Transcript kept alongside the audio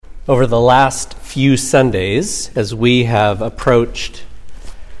Over the last few Sundays, as we have approached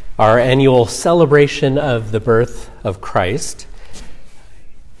our annual celebration of the birth of Christ,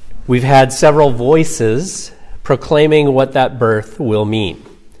 we've had several voices proclaiming what that birth will mean.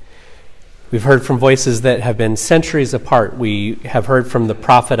 We've heard from voices that have been centuries apart. We have heard from the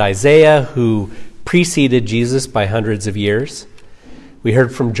prophet Isaiah, who preceded Jesus by hundreds of years. We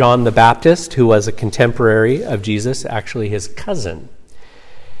heard from John the Baptist, who was a contemporary of Jesus, actually his cousin.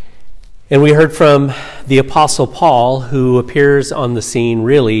 And we heard from the Apostle Paul, who appears on the scene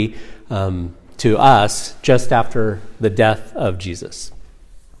really to us just after the death of Jesus.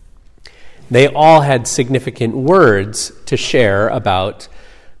 They all had significant words to share about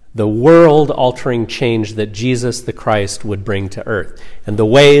the world-altering change that Jesus the Christ would bring to earth and the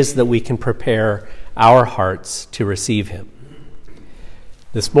ways that we can prepare our hearts to receive him.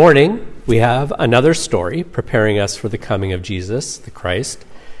 This morning, we have another story preparing us for the coming of Jesus the Christ.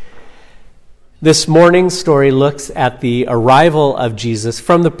 This morning's story looks at the arrival of Jesus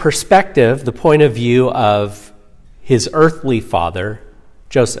from the perspective, the point of view of his earthly father,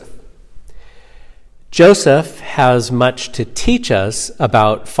 Joseph. Joseph has much to teach us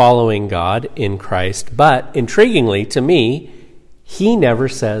about following God in Christ, but intriguingly to me, he never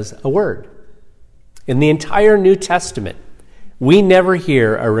says a word. In the entire New Testament, we never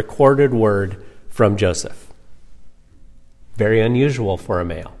hear a recorded word from Joseph. Very unusual for a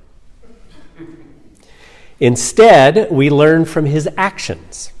male. Instead, we learn from his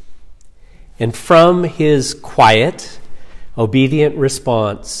actions and from his quiet, obedient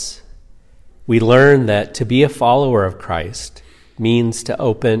response. We learn that to be a follower of Christ means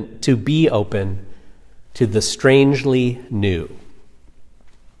to be open to the strangely new.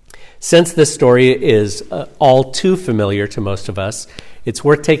 Since this story is all too familiar to most of us, it's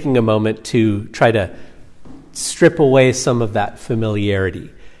worth taking a moment to try to strip away some of that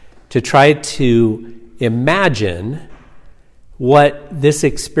familiarity, to try to imagine what this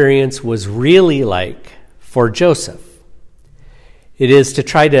experience was really like for Joseph. It is to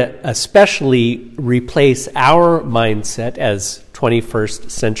try to especially replace our mindset as 21st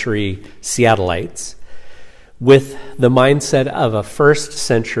century Seattleites with the mindset of a first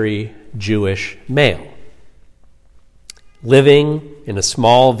century Jewish male living in a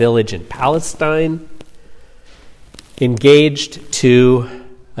small village in Palestine, engaged to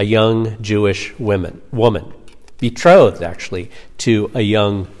a young Jewish woman, betrothed actually to a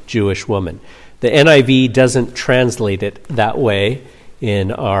young Jewish woman. The NIV doesn't translate it that way in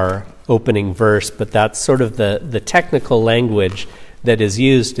our opening verse, but that's sort of the technical language that is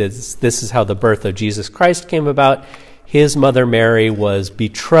used. This is how the birth of Jesus Christ came about. His mother Mary was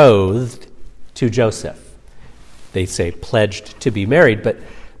betrothed to Joseph. They say pledged to be married, but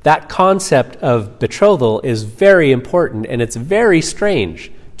that concept of betrothal is very important, and it's very strange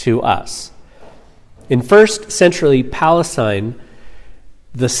to us. In first century Palestine,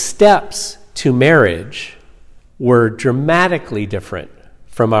 the steps to marriage were dramatically different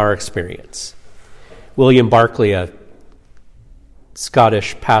from our experience. William Barclay, a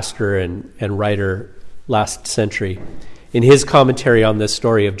Scottish pastor and writer last century, in his commentary on this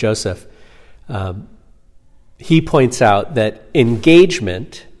story of Joseph, he points out that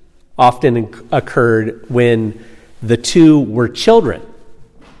engagement often occurred when the two were children,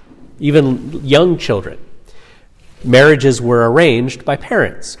 even young children. Marriages were arranged by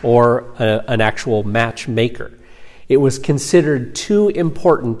parents or an actual matchmaker. It was considered too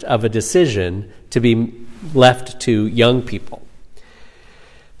important of a decision to be left to young people.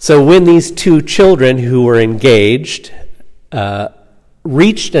 So when these two children who were engaged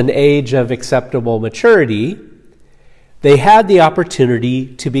reached an age of acceptable maturity, they had the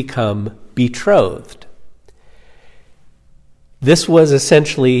opportunity to become betrothed. This was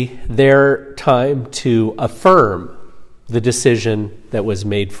essentially their time to affirm the decision that was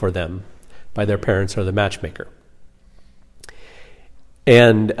made for them by their parents or the matchmaker.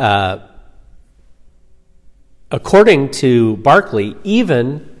 And according to Barclay,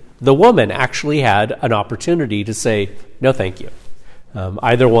 even the woman actually had an opportunity to say, no, thank you.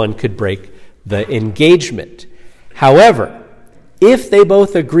 Either one could break the engagement. However, if they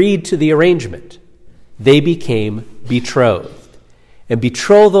both agreed to the arrangement, they became betrothed. And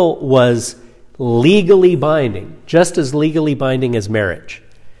betrothal was legally binding, just as legally binding as marriage.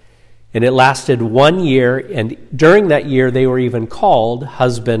 And it lasted 1 year, and during that year they were even called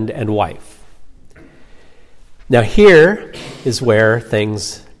husband and wife. Now here is where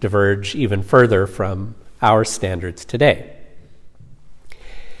things diverge even further from our standards today.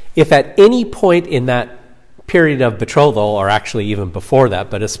 If at any point in that period of betrothal, or actually even before that,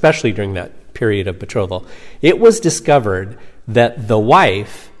 but especially during that period of betrothal, it was discovered that the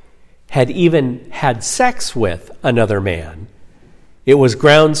wife had even had sex with another man, it was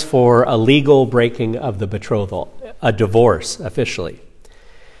grounds for a legal breaking of the betrothal, a divorce officially.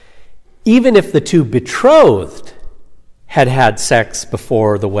 Even if the two betrothed had had sex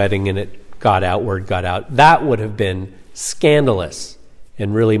before the wedding and word got out, that would have been scandalous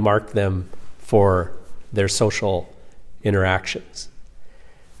and really marked them for their social interactions.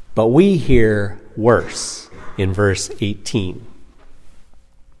 But we hear worse in verse 18.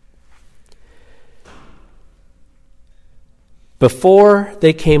 Before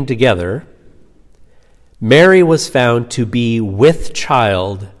they came together, Mary was found to be with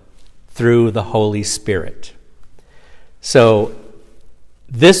child through the Holy Spirit. So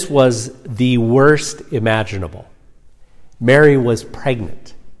this was the worst imaginable. Mary was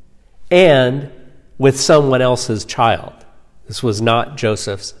pregnant and with someone else's child. This was not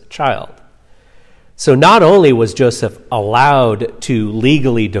Joseph's child. So not only was Joseph allowed to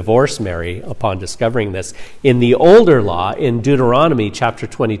legally divorce Mary upon discovering this, in the older law, in Deuteronomy chapter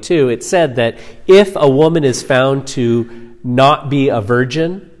 22, it said that if a woman is found to not be a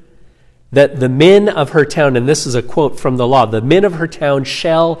virgin, that the men of her town, and this is a quote from the law, the men of her town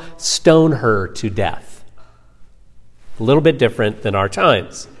shall stone her to death. A little bit different than our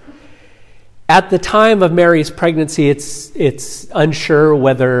times. At the time of Mary's pregnancy, it's unsure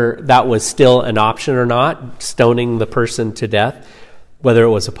whether that was still an option or not, stoning the person to death, whether it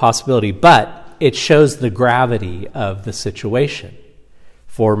was a possibility. But it shows the gravity of the situation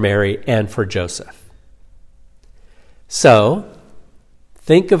for Mary and for Joseph. So,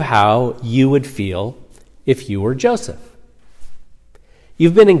 think of how you would feel if you were Joseph.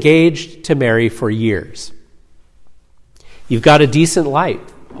 You've been engaged to Mary for years. You've got a decent life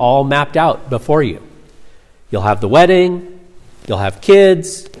all mapped out before you. You'll have the wedding, you'll have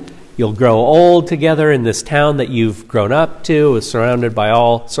kids, you'll grow old together in this town that you've grown up to, surrounded by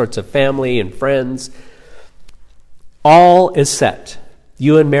all sorts of family and friends. All is set.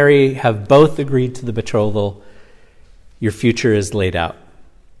 You and Mary have both agreed to the betrothal. Your future is laid out.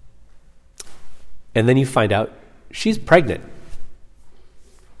 And then you find out she's pregnant.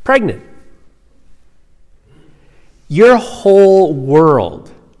 Pregnant. Your whole world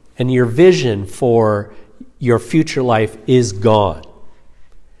and your vision for your future life is gone.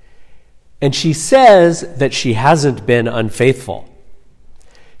 And she says that she hasn't been unfaithful.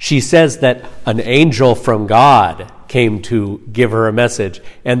 She says that an angel from God came to give her a message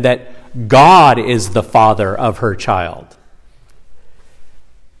and that God is the father of her child.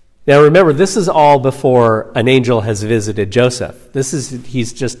 Now remember, this is all before an angel has visited Joseph.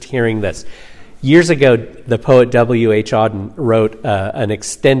 He's just hearing this. Years ago, the poet W.H. Auden wrote an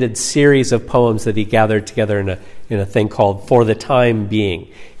extended series of poems that he gathered together in a thing called For the Time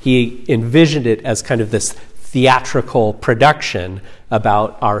Being. He envisioned it as kind of this theatrical production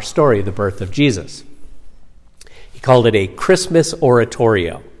about our story, the birth of Jesus. He called it a Christmas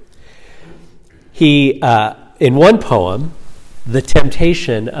oratorio. He, in one poem, The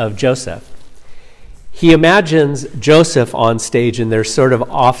Temptation of Joseph, he imagines Joseph on stage, and there's sort of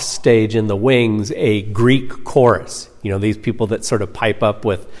off stage in the wings a Greek chorus. You know, these people that sort of pipe up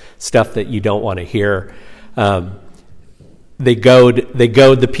with stuff that you don't want to hear. They goad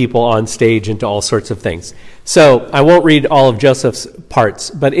the people on stage into all sorts of things. So I won't read all of Joseph's parts,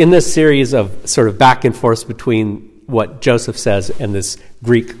 but in this series of sort of back and forth between what Joseph says and this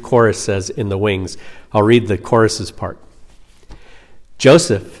Greek chorus says in the wings, I'll read the chorus's part.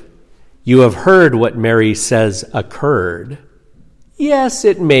 Joseph, you have heard what Mary says occurred. Yes,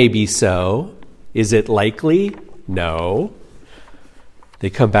 it may be so. Is it likely? No.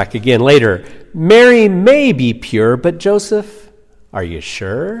 They come back again later. Mary may be pure, but Joseph, are you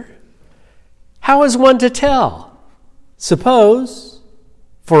sure? How is one to tell? Suppose,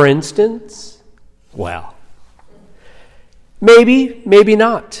 for instance, well, maybe, maybe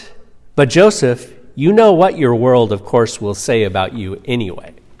not. But Joseph, you know what your world, of course, will say about you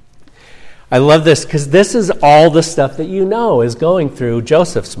anyway. I love this because this is all the stuff that you know is going through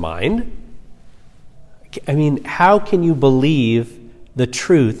Joseph's mind. I mean, how can you believe the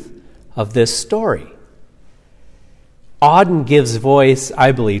truth of this story? Auden gives voice,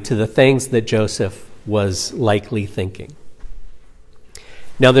 I believe, to the things that Joseph was likely thinking.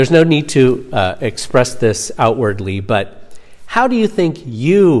 Now, there's no need to express this outwardly, but how do you think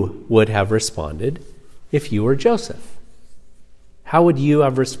you would have responded if you were Joseph? How would you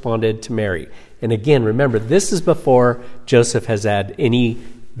have responded to Mary? And again, remember, this is before Joseph has had any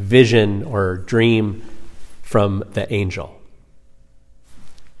vision or dream from the angel.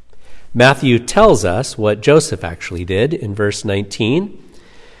 Matthew tells us what Joseph actually did in verse 19.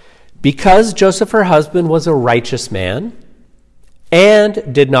 Because Joseph, her husband, was a righteous man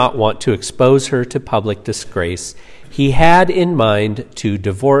and did not want to expose her to public disgrace. He had in mind to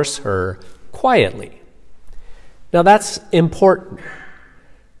divorce her quietly. Now that's important.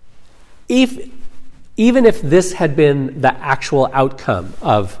 Even if this had been the actual outcome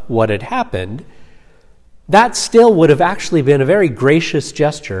of what had happened, that still would have actually been a very gracious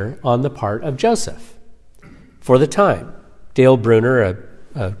gesture on the part of Joseph for the time. Dale Bruner,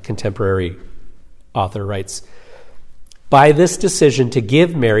 a contemporary author, writes, "By this decision to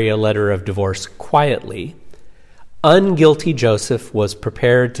give Mary a letter of divorce quietly, unguilty Joseph was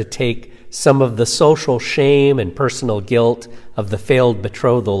prepared to take some of the social shame and personal guilt of the failed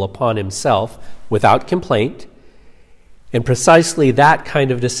betrothal upon himself without complaint, and precisely that kind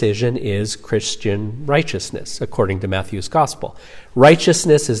of decision is Christian righteousness, according to Matthew's gospel.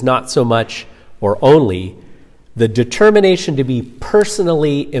 Righteousness is not so much or only the determination to be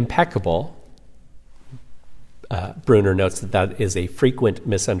personally impeccable." Bruner notes that is a frequent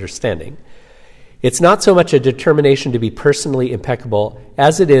misunderstanding. It's not so much a determination to be personally impeccable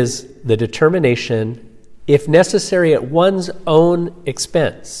as it is the determination, if necessary at one's own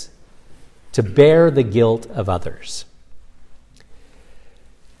expense, to bear the guilt of others.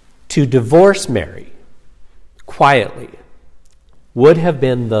 To divorce Mary quietly would have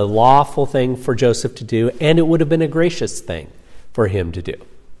been the lawful thing for Joseph to do, and it would have been a gracious thing for him to do.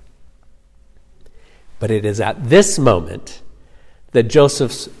 But it is at this moment that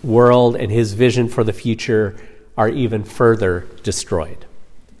Joseph's world and his vision for the future are even further destroyed.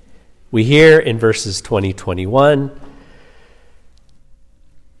 We hear in verses 20-21,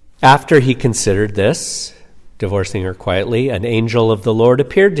 after he considered this, divorcing her quietly, an angel of the Lord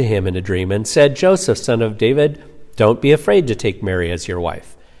appeared to him in a dream and said, "Joseph, son of David, don't be afraid to take Mary as your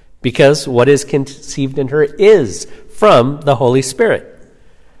wife, because what is conceived in her is from the Holy Spirit.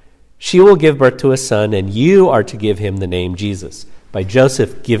 She will give birth to a son, and you are to give him the name Jesus." By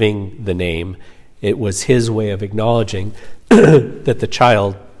Joseph giving the name, it was his way of acknowledging that the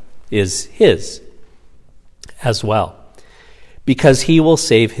child is his as well, because he will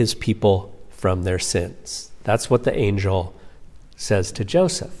save his people from their sins. That's what the angel says to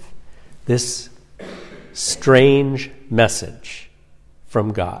Joseph. This strange message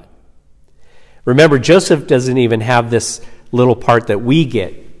from God. Remember, Joseph doesn't even have this little part that we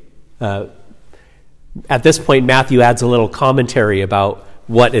get. At this point, Matthew adds a little commentary about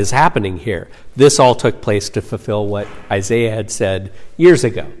what is happening here. This all took place to fulfill what Isaiah had said years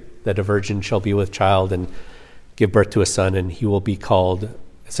ago, that a virgin shall be with child and give birth to a son, and he will be called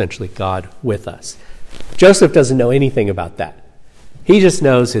essentially God with us. Joseph doesn't know anything about that. He just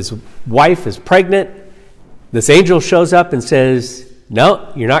knows his wife is pregnant. This angel shows up and says, "No,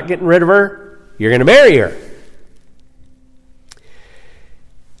 you're not getting rid of her. You're going to marry her."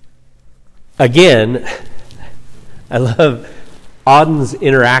 Again, I love Auden's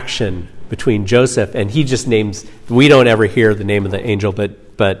interaction between Joseph, and he just names, we don't ever hear the name of the angel,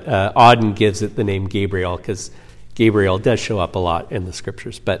 but Auden gives it the name Gabriel, because Gabriel does show up a lot in the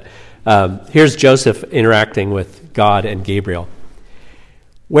scriptures. But here's Joseph interacting with God and Gabriel.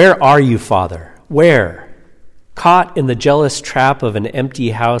 "Where are you, Father? Where? Caught in the jealous trap of an empty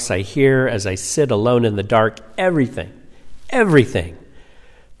house, I hear as I sit alone in the dark everything.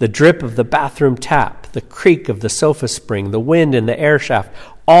 The drip of the bathroom tap, the creak of the sofa spring, the wind in the air shaft,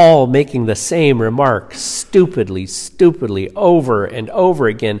 all making the same remark stupidly, over and over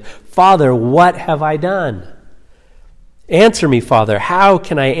again. Father, what have I done? Answer me, Father. How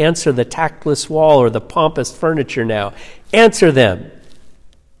can I answer the tactless wall or the pompous furniture now? Answer them."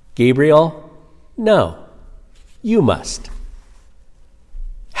 Gabriel, "No, you must."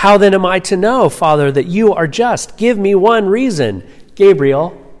 "How then am I to know, Father, that you are just? Give me one reason."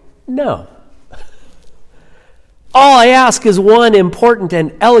 Gabriel, "No. All I ask is one important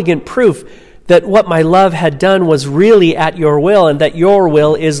and elegant proof that what my love had done was really at your will, and that your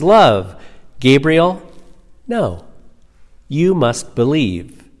will is love." Gabriel, "No. You must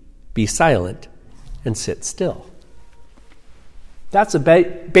believe, be silent, and sit still." That's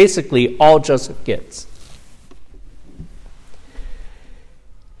basically all Joseph gets.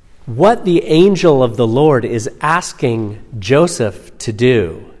 What the angel of the Lord is asking Joseph to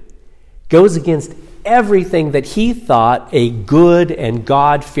do goes against everything that he thought a good and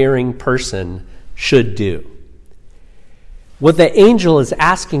God-fearing person should do. What the angel is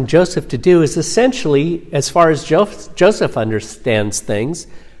asking Joseph to do is essentially, as far as Joseph understands things,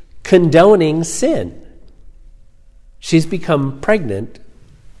 condoning sin. She's become pregnant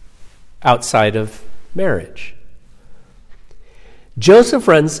outside of marriage. Joseph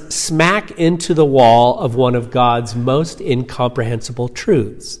runs smack into the wall of one of God's most incomprehensible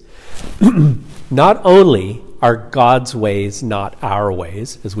truths. Not only are God's ways not our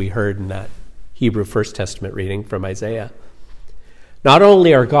ways, as we heard in that Hebrew First Testament reading from Isaiah, not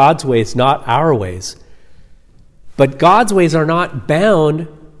only are God's ways not our ways, but God's ways are not bound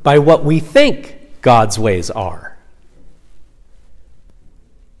by what we think God's ways are.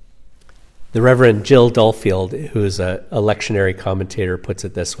 The Reverend Jill Dulfield, who is a lectionary commentator, puts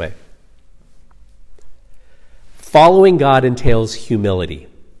it this way: following God entails humility,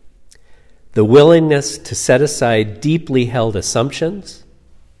 the willingness to set aside deeply held assumptions,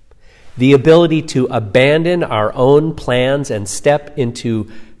 the ability to abandon our own plans and step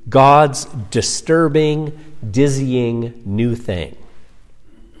into God's disturbing, dizzying new thing,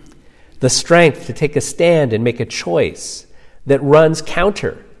 the strength to take a stand and make a choice that runs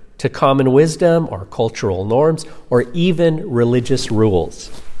counter to common wisdom or cultural norms or even religious rules,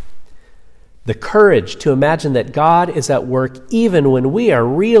 the courage to imagine that God is at work even when we are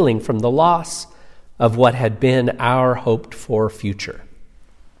reeling from the loss of what had been our hoped-for future.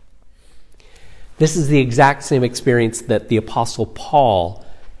 This is the exact same experience that the Apostle Paul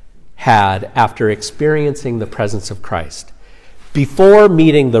had after experiencing the presence of Christ. Before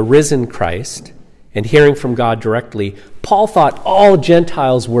meeting the risen Christ and hearing from God directly, Paul thought all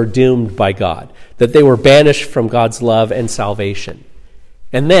Gentiles were doomed by God, that they were banished from God's love and salvation.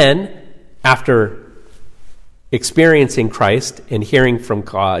 And then, after experiencing Christ and hearing from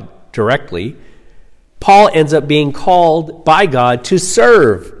God directly, Paul ends up being called by God to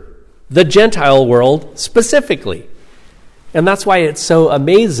serve the Gentile world specifically. And that's why it's so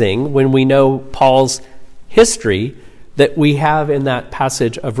amazing when we know Paul's history that we have in that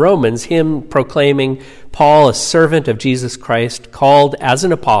passage of Romans, him proclaiming Paul, a servant of Jesus Christ, called as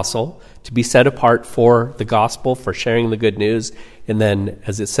an apostle to be set apart for the gospel, for sharing the good news. And then,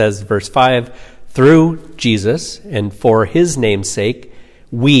 as it says, verse 5, through Jesus and for his name's sake,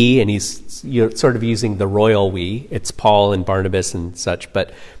 we, and he's sort of using the royal we, it's Paul and Barnabas and such,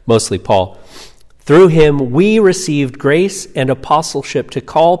 but mostly Paul. Through him, we received grace and apostleship to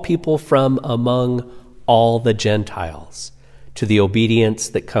call people from among all the Gentiles to the obedience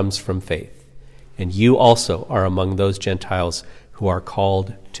that comes from faith. And you also are among those Gentiles who are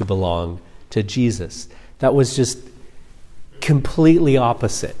called to belong to Jesus. That was just completely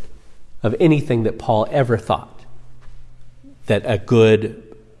opposite of anything that Paul ever thought that a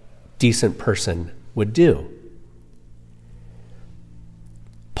good, decent person would do.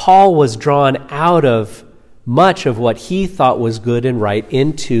 Paul was drawn out of much of what he thought was good and right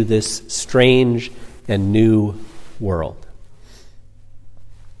into this strange and new world.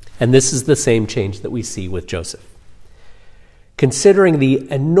 And this is the same change that we see with Joseph. Considering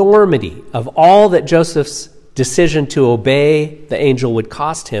the enormity of all that Joseph's decision to obey the angel would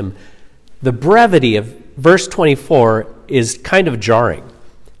cost him, the brevity of verse 24 is kind of jarring.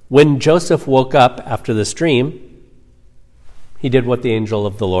 When Joseph woke up after this dream, he did what the angel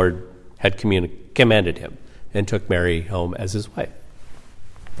of the Lord had commanded him and took Mary home as his wife.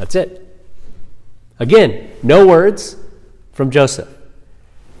 That's it. Again, no words from Joseph.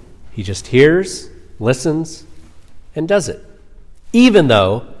 He just hears, listens, and does it, even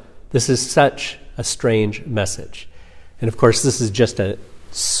though this is such a strange message. And of course, this is just a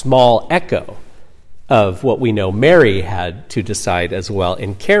small echo of what we know Mary had to decide as well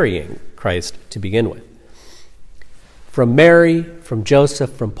in carrying Christ to begin with. From Mary, from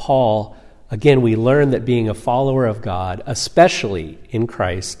Joseph, from Paul, again, we learn that being a follower of God, especially in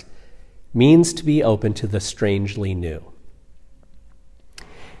Christ, means to be open to the strangely new.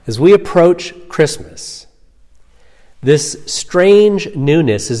 As we approach Christmas, this strange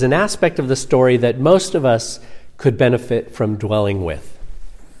newness is an aspect of the story that most of us could benefit from dwelling with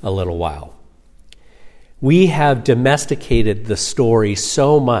a little while. We have domesticated the story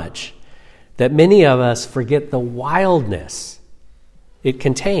so much that many of us forget the wildness it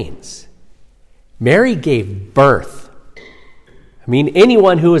contains. Mary gave birth. I mean,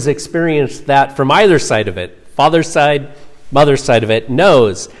 anyone who has experienced that from either side of it, father's side, mother's side of it,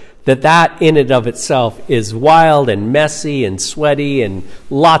 knows that that in and of itself is wild and messy and sweaty and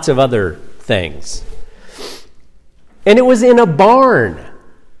lots of other things. And it was in a barn.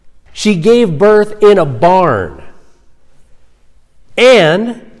 She gave birth in a barn.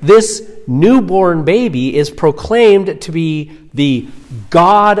 And this newborn baby is proclaimed to be the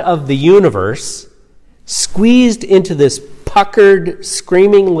God of the universe, squeezed into this puckered,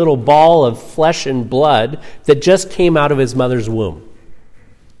 screaming little ball of flesh and blood that just came out of his mother's womb.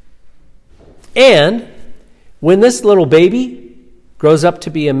 And when this little baby grows up to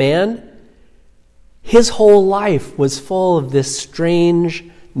be a man, his whole life was full of this strange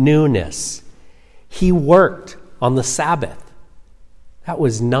newness. He worked on the Sabbath. That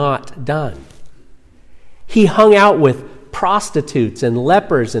was not done He hung out with prostitutes and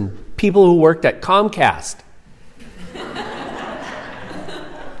lepers and people who worked at Comcast.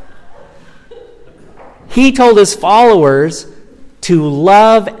 He told his followers to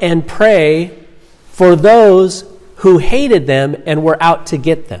love and pray for those who hated them and were out to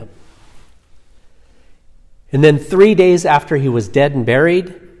get them. And then 3 days after he was dead and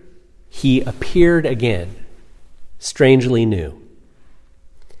buried, he appeared again, strangely new.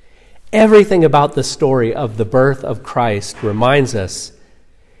 Everything about the story of the birth of Christ reminds us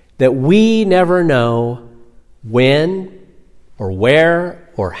that we never know when or where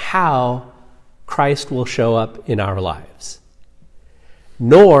or how Christ will show up in our lives.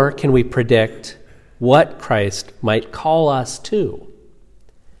 Nor can we predict what Christ might call us to.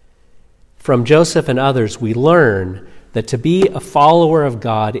 From Joseph and others, we learn that to be a follower of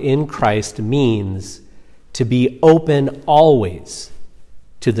God in Christ means to be open always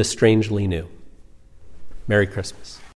to the strangely new. Merry Christmas.